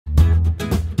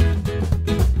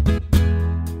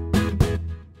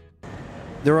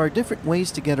There are different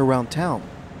ways to get around town.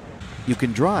 You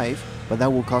can drive, but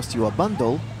that will cost you a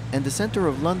bundle, and the center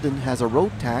of London has a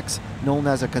road tax known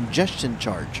as a congestion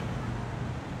charge.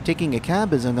 Taking a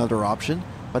cab is another option,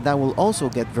 but that will also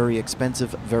get very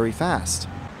expensive very fast.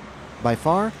 By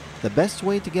far, the best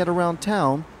way to get around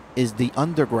town is the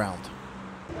Underground.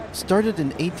 Started in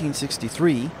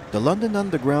 1863, the London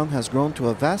Underground has grown to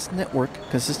a vast network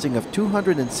consisting of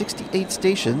 268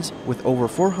 stations with over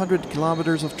 400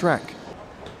 kilometers of track.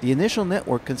 The initial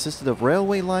network consisted of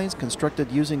railway lines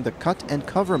constructed using the cut and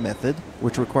cover method,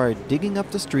 which required digging up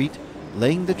the street,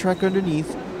 laying the track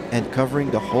underneath, and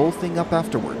covering the whole thing up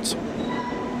afterwards.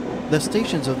 The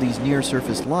stations of these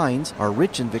near-surface lines are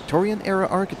rich in Victorian-era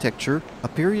architecture, a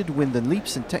period when the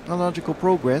leaps in technological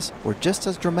progress were just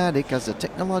as dramatic as the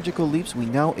technological leaps we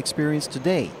now experience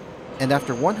today. And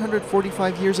after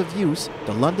 145 years of use,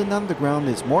 the London Underground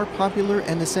is more popular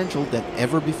and essential than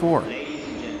ever before.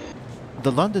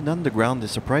 The London Underground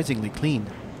is surprisingly clean.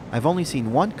 I've only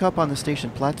seen one cup on the station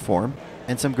platform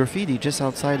and some graffiti just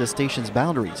outside the station's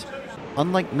boundaries.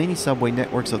 Unlike many subway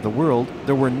networks of the world,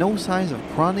 there were no signs of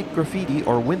chronic graffiti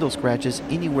or window scratches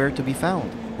anywhere to be found,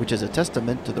 which is a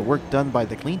testament to the work done by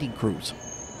the cleaning crews.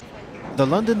 The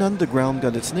London Underground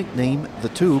got its nickname, the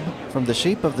Tube, from the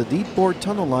shape of the deep-bored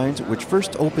tunnel lines which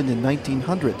first opened in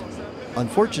 1900.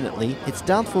 Unfortunately, it's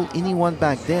doubtful anyone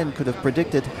back then could have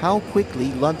predicted how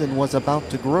quickly London was about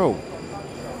to grow.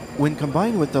 When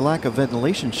combined with the lack of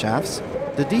ventilation shafts,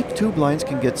 the deep tube lines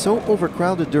can get so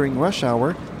overcrowded during rush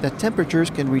hour that temperatures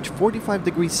can reach 45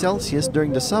 degrees Celsius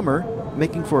during the summer,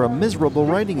 making for a miserable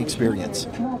riding experience.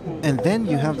 And then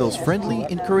you have those friendly,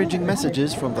 encouraging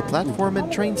messages from the platform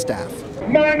and train staff.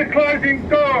 Mind the closing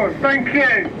doors, thank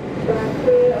you.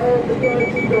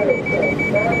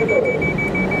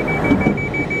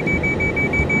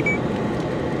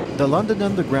 The London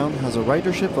Underground has a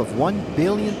ridership of 1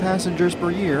 billion passengers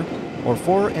per year, or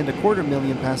 4.25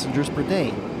 million passengers per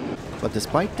day. But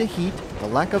despite the heat, the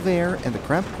lack of air, and the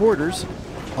cramped quarters,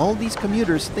 all these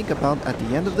commuters think about at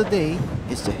the end of the day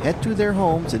is to head to their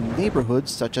homes in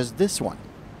neighborhoods such as this one.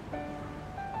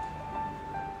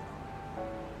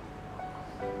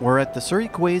 We're at the Surrey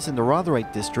Quays in the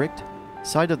Rotherhithe district,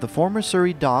 site of the former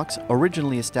Surrey docks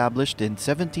originally established in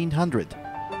 1700.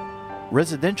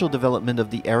 Residential development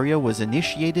of the area was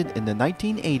initiated in the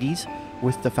 1980s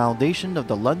with the foundation of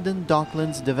the London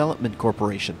Docklands Development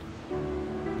Corporation.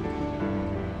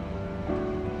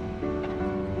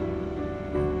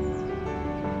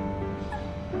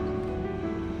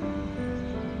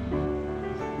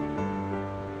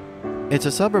 It's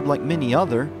a suburb like many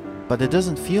other, but it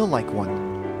doesn't feel like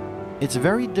one. It's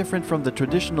very different from the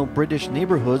traditional British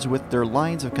neighborhoods with their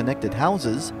lines of connected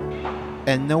houses,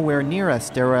 and nowhere near as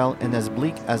sterile and as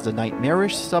bleak as the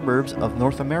nightmarish suburbs of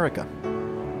North America.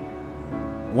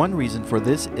 One reason for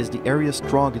this is the area's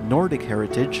strong Nordic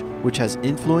heritage, which has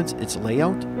influenced its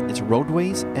layout, its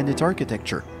roadways, and its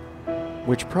architecture,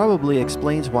 which probably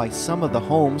explains why some of the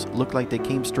homes look like they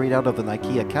came straight out of an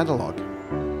IKEA catalog.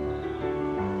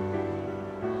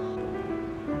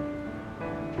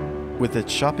 With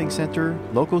its shopping center,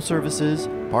 local services,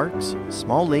 parks,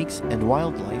 small lakes, and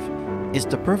wildlife, it's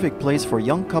the perfect place for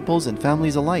young couples and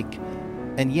families alike.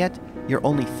 And yet, you're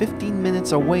only 15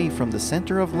 minutes away from the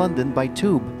center of London by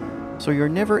tube, so you're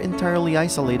never entirely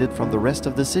isolated from the rest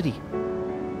of the city.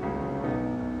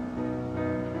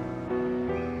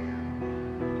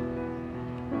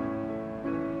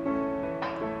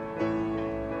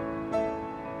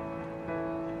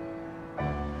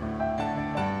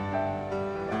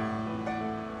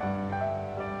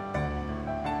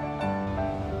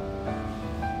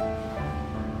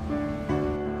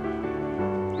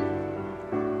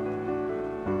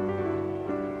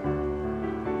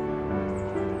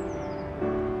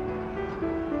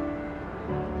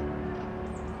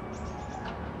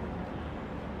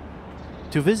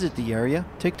 To visit the area,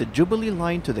 take the Jubilee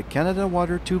line to the Canada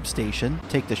Water tube station,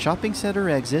 take the shopping center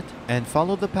exit, and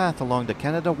follow the path along the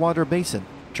Canada Water basin.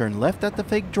 Turn left at the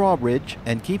fake drawbridge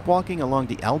and keep walking along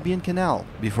the Albion Canal.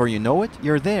 Before you know it,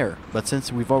 you're there. But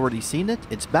since we've already seen it,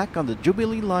 it's back on the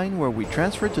Jubilee line where we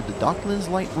transfer to the Docklands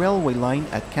Light Railway line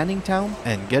at Canning Town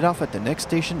and get off at the next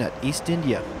station at East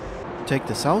India. Take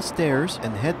the south stairs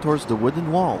and head towards the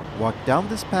wooden wall. Walk down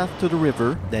this path to the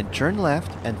river, then turn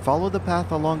left and follow the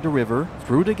path along the river,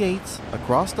 through the gates,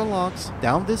 across the locks,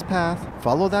 down this path,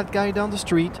 follow that guy down the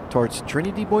street, towards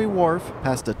Trinity Buoy Wharf,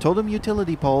 past the totem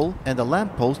utility pole and a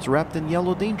lamppost wrapped in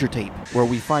yellow danger tape, where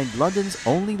we find London's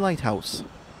only lighthouse.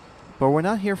 But we're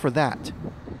not here for that.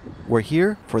 We're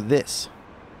here for this.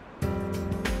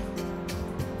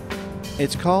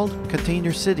 It's called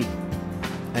Container City.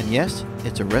 And yes,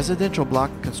 it's a residential block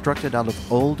constructed out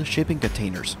of old shipping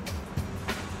containers.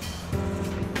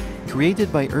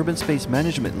 Created by Urban Space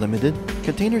Management Limited,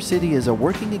 Container City is a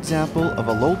working example of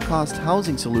a low-cost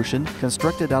housing solution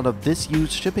constructed out of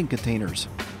disused shipping containers.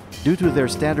 Due to their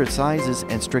standard sizes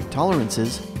and strict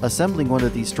tolerances, assembling one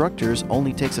of these structures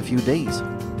only takes a few days.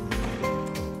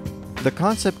 The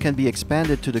concept can be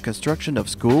expanded to the construction of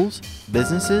schools,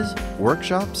 businesses,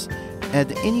 workshops,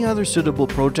 and any other suitable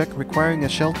project requiring a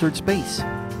sheltered space.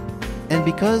 And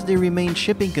because they remain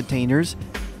shipping containers,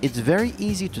 it's very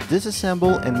easy to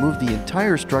disassemble and move the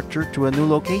entire structure to a new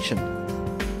location.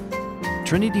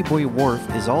 Trinity Buoy Wharf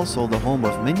is also the home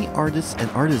of many artists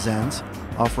and artisans,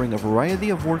 offering a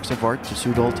variety of works of art to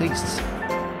suit all tastes.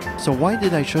 So why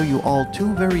did I show you all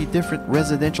two very different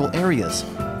residential areas?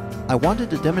 I wanted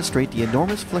to demonstrate the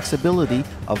enormous flexibility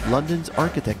of London's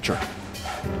architecture.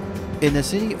 In a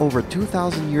city over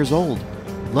 2,000 years old,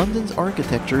 London's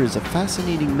architecture is a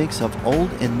fascinating mix of old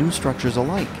and new structures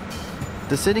alike.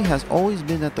 The city has always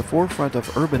been at the forefront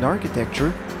of urban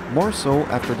architecture, more so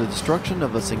after the destruction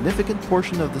of a significant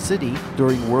portion of the city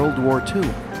during World War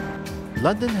II.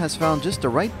 London has found just the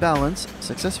right balance,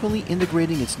 successfully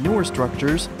integrating its newer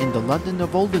structures in the London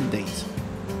of olden days.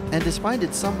 And despite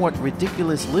its somewhat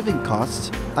ridiculous living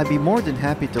costs, I'd be more than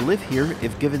happy to live here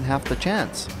if given half the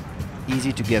chance.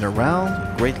 Easy to get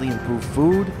around, greatly improved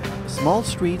food, small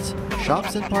streets,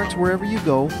 shops and parks wherever you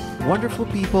go, wonderful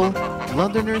people.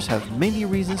 Londoners have many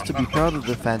reasons to be proud of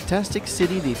the fantastic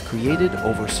city they've created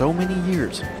over so many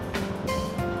years.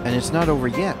 And it's not over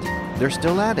yet. They're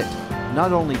still at it,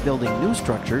 not only building new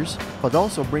structures, but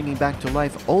also bringing back to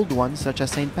life old ones such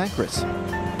as St-Pancras.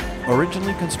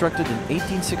 Originally constructed in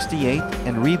 1868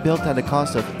 and rebuilt at a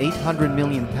cost of £800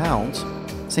 million,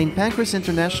 St-Pancras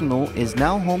International is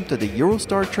now home to the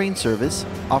Eurostar train service,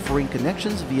 offering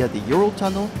connections via the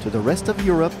Eurotunnel to the rest of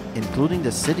Europe, including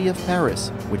the city of Paris,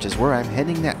 which is where I'm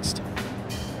heading next.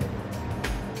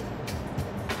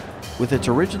 With its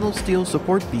original steel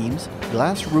support beams,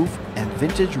 glass roof, and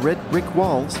vintage red brick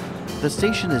walls, the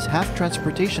station is half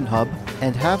transportation hub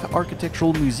and half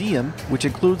architectural museum, which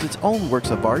includes its own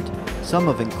works of art, some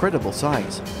of incredible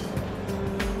size.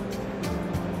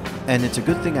 And it's a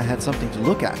good thing I had something to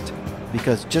look at,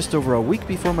 because just over a week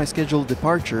before my scheduled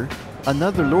departure,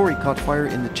 another lorry caught fire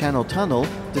in the Channel Tunnel,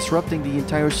 disrupting the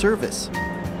entire service.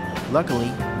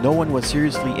 Luckily, no one was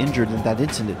seriously injured in that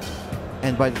incident,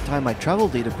 and by the time my travel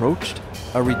date approached,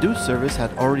 a reduced service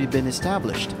had already been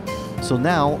established. So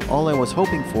now, all I was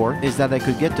hoping for is that I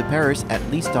could get to Paris at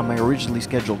least on my originally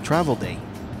scheduled travel day.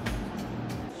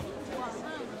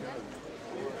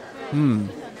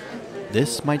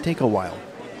 This might take a while.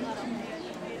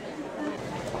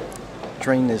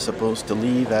 Train is supposed to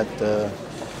leave at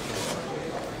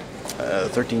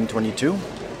 13:22.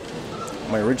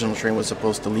 My original train was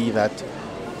supposed to leave at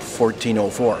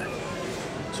 14:04.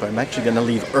 So I'm actually going to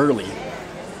leave early.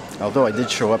 Although I did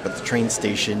show up at the train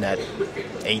station at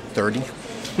 8:30,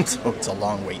 so it's a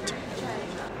long wait.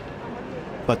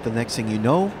 But the next thing you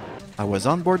know, I was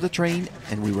on board the train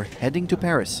and we were heading to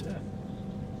Paris.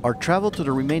 Our travel to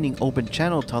the remaining open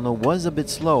Channel Tunnel was a bit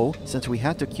slow since we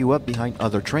had to queue up behind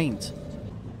other trains.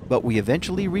 But we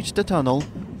eventually reached the tunnel,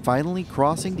 finally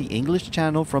crossing the English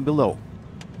Channel from below.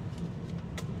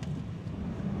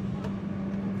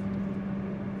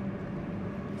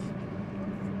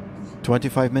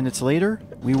 "25 minutes later,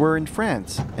 we were in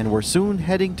France and were soon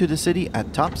heading to the city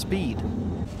at top speed.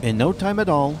 In no time at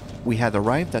all, we had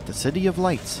arrived at the City of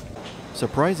Lights,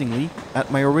 surprisingly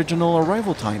at my original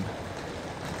arrival time.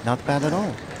 Not bad at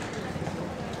all.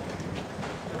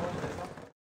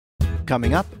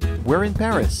 Coming up, we're in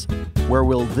Paris, where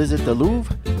we'll visit the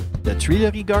Louvre, the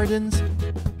Tuileries Gardens,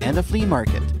 and a flea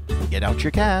market. Get out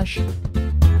your cash!